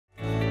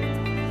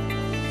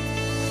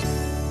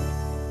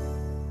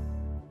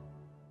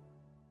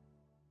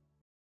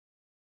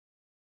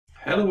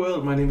Hello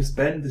world, my name is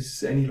Ben.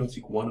 This is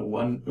AnyLogic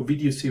 101, a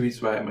video series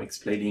where I'm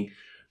explaining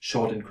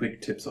short and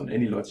quick tips on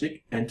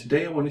AnyLogic. And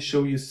today I want to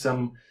show you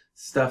some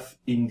stuff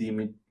in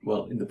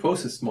the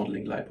process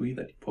modeling library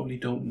that you probably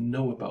don't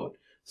know about.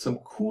 Some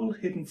cool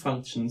hidden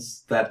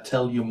functions that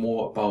tell you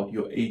more about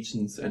your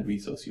agents and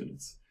resource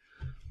units.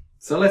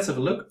 So let's have a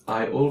look.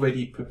 I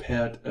already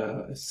prepared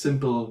a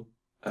simple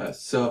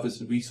service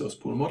and resource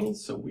pool model.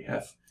 So we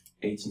have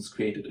agents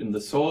created in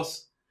the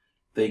source.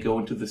 They go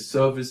into the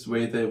service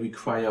where they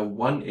require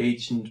one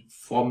agent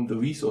from the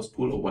resource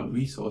pool or one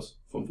resource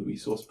from the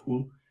resource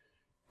pool.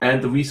 And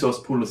the resource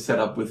pool is set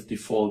up with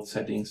default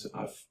settings.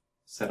 I've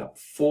set up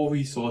 4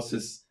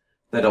 resources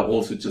that are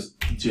also just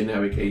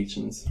generic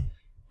agents.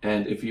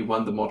 And if you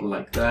run the model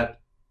like that,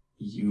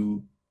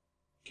 you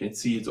can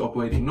see it's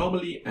operating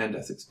normally and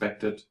as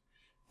expected,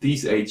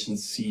 these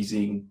agents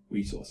seizing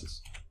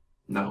resources.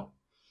 Now,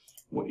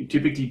 what you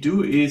typically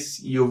do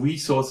is your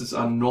resources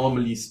are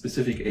normally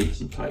specific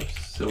agent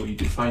types. So you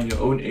define your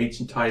own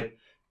agent type,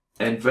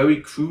 and very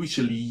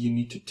crucially, you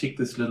need to tick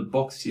this little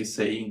box here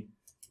saying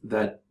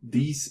that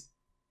these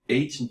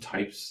agent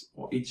types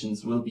or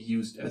agents will be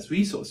used as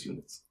resource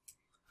units.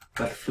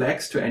 That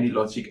flags to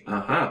AnyLogic,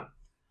 aha,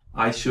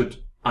 I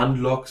should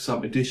unlock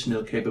some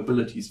additional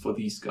capabilities for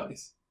these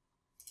guys.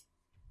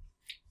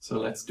 So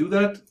let's do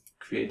that.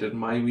 Created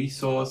my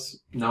resource.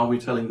 Now we're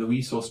telling the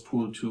resource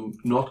pool to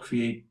not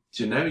create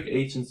generic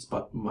agents,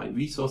 but my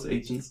resource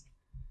agents.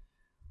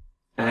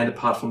 And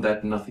apart from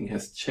that, nothing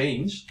has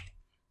changed.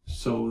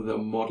 So the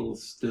model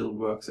still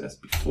works as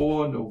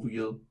before, no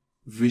real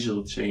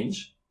visual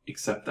change,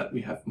 except that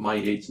we have my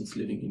agents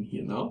living in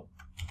here now.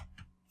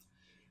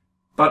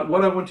 But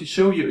what I want to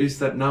show you is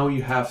that now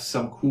you have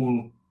some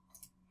cool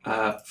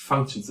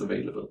functions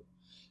available.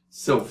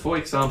 So for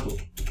example,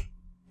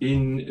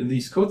 in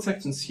these code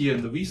sections here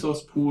in the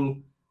resource pool,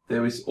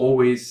 there is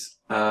always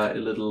a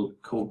little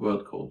code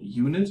word called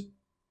unit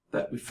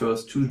that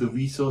refers to the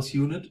resource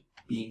unit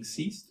being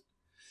seized.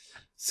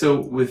 So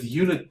with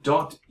unit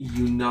dot,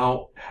 you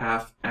now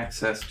have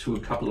access to a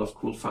couple of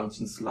cool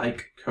functions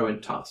like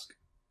current task.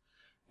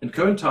 And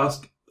current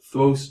task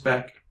throws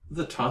back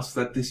the task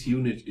that this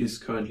unit is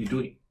currently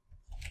doing.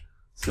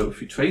 So if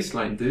you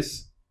traceline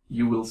this,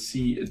 you will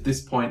see at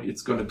this point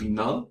it's going to be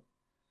null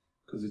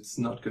because it's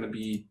going to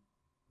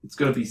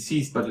be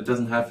seized, but it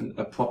doesn't have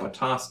a proper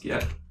task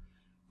yet.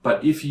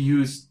 But if you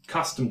use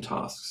custom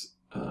tasks,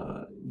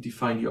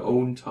 define your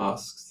own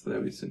tasks,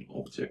 there is an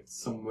object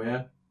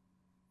somewhere,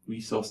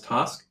 resource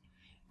task,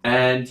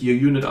 and your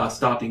unit are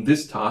starting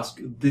this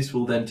task, this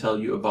will then tell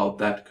you about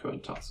that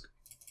current task.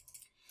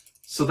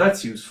 So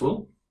that's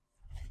useful.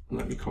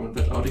 Let me comment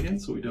that out again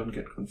so we don't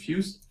get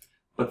confused,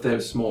 but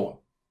there's more.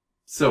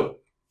 So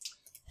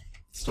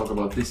let's talk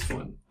about this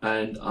one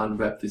and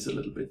unwrap this a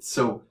little bit.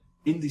 So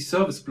in the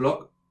service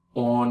block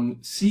on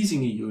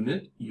seizing a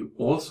unit, you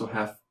also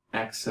have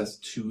access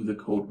to the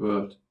code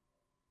word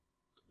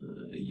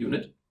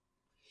unit.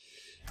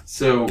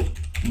 So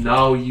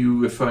now you're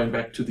referring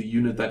back to the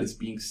unit that is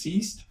being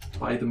seized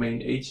by the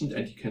main agent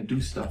and you can do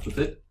stuff with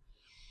it.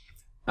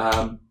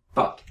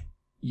 But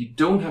you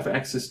don't have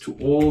access to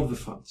all the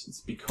functions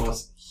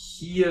because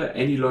here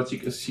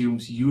AnyLogic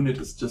assumes unit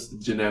is just a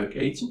generic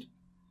agent.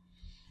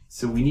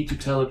 So we need to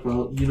tell it,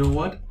 well, you know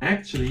what?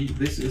 Actually,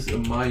 this is a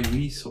my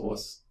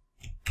resource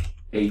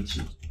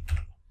agent.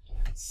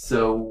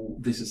 So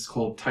this is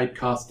called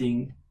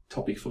typecasting,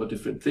 topic for a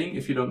different thing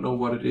if you don't know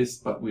what it is,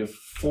 but we are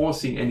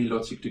forcing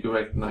AnyLogic to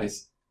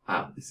recognize,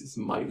 this is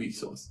my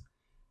resource.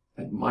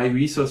 And my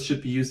resource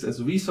should be used as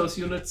a resource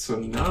unit. So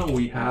now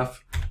we have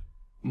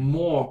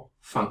more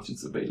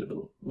functions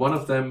available. One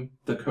of them,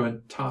 the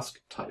current task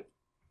type.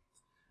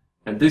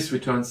 And this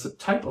returns the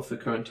type of the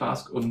current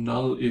task or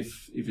null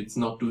if it's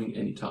not doing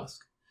any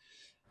task.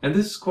 And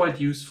this is quite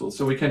useful.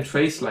 So we can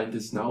traceline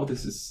this now.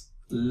 This is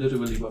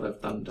literally what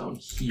I've done down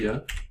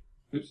here.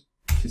 Oops,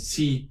 to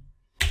see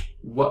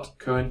what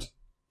current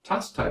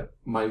task type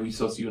my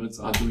resource units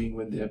are doing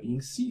when they're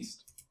being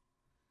seized.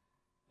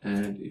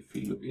 And if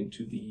we look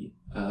into the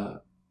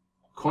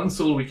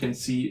console, we can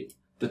see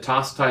the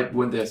task type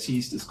when they're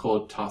seized is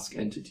called task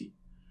entity.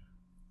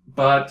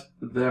 But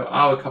there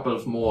are a couple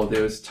of more.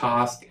 There's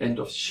task end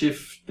of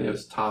shift,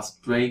 there's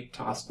task break,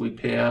 task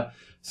repair.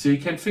 So you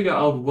can figure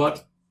out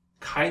what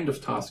kind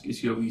of task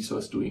is your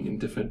resource doing in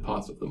different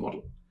parts of the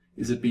model.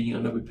 Is it being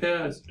under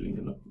repair?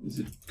 Is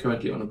it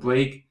currently on a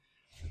break?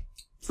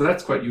 So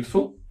that's quite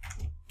useful.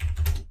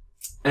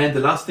 And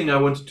the last thing I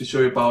wanted to show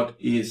you about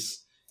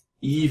is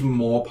even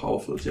more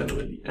powerful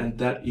generally, and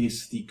that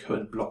is the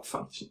current block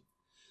function.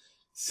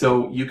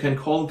 So you can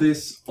call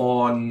this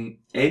on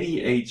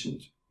any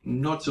agent,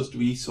 not just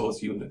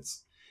resource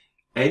units.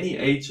 Any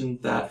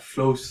agent that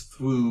flows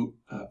through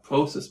a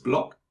process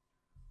block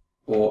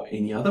or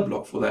any other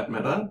block for that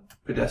matter,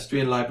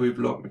 pedestrian library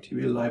block,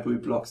 material library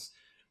blocks,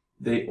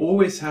 they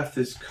always have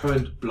this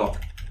current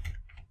block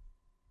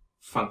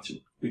function.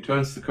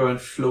 Returns the current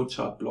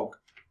flowchart block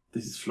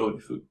this is flowing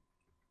through,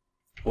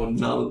 or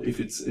null if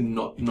it's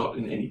not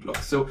in any block.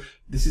 So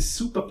this is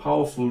super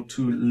powerful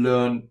to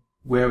learn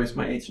where is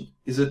my agent?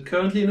 Is it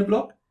currently in a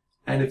block?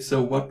 And if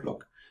so, what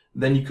block?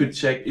 Then you could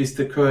check, is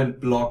the current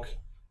block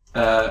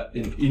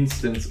an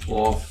instance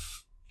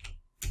of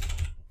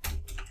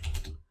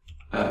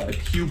a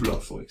queue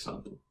block, for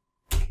example.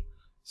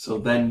 So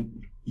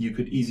then you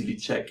could easily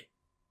check,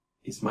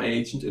 is my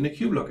agent in a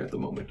queue block at the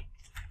moment?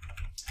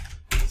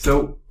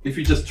 So if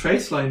you just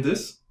traceline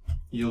this,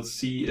 you'll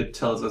see it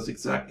tells us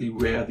exactly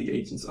where the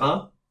agents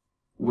are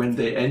when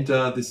they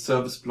enter this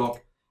service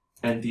block,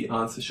 and the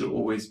answer should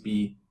always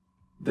be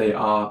they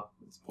are,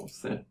 let's pause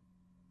there,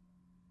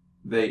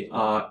 they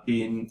are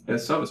in a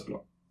service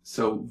block.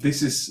 So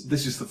this is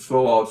the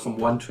throwout from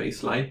one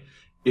trace line.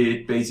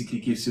 It basically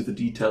gives you the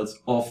details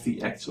of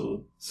the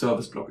actual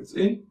service block it's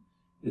in.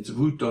 It's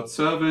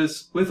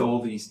root.service with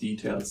all these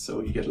details,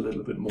 so you get a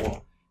little bit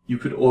more. You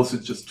could also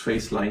just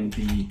trace line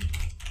the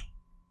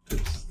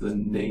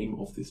name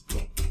of this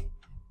block,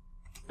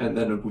 and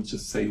then it would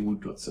just say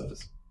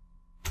root.service.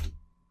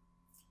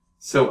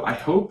 So I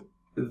hope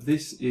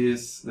this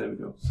is, there we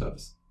go,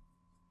 service.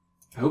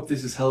 I hope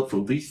this is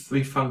helpful. These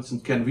three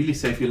functions can really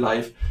save your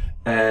life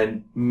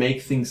and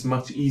make things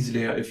much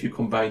easier if you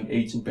combine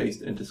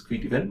agent-based and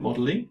discrete event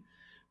modeling,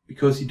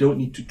 because you don't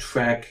need to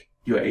track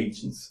your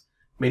agents.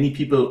 Many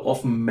people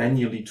often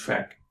manually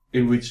track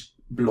in which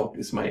block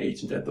is my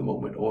agent at the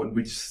moment, or in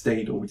which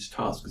state or which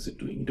task is it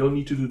doing. You don't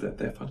need to do that.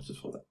 There are functions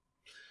for that.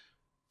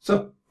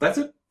 So that's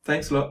it.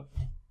 Thanks a lot.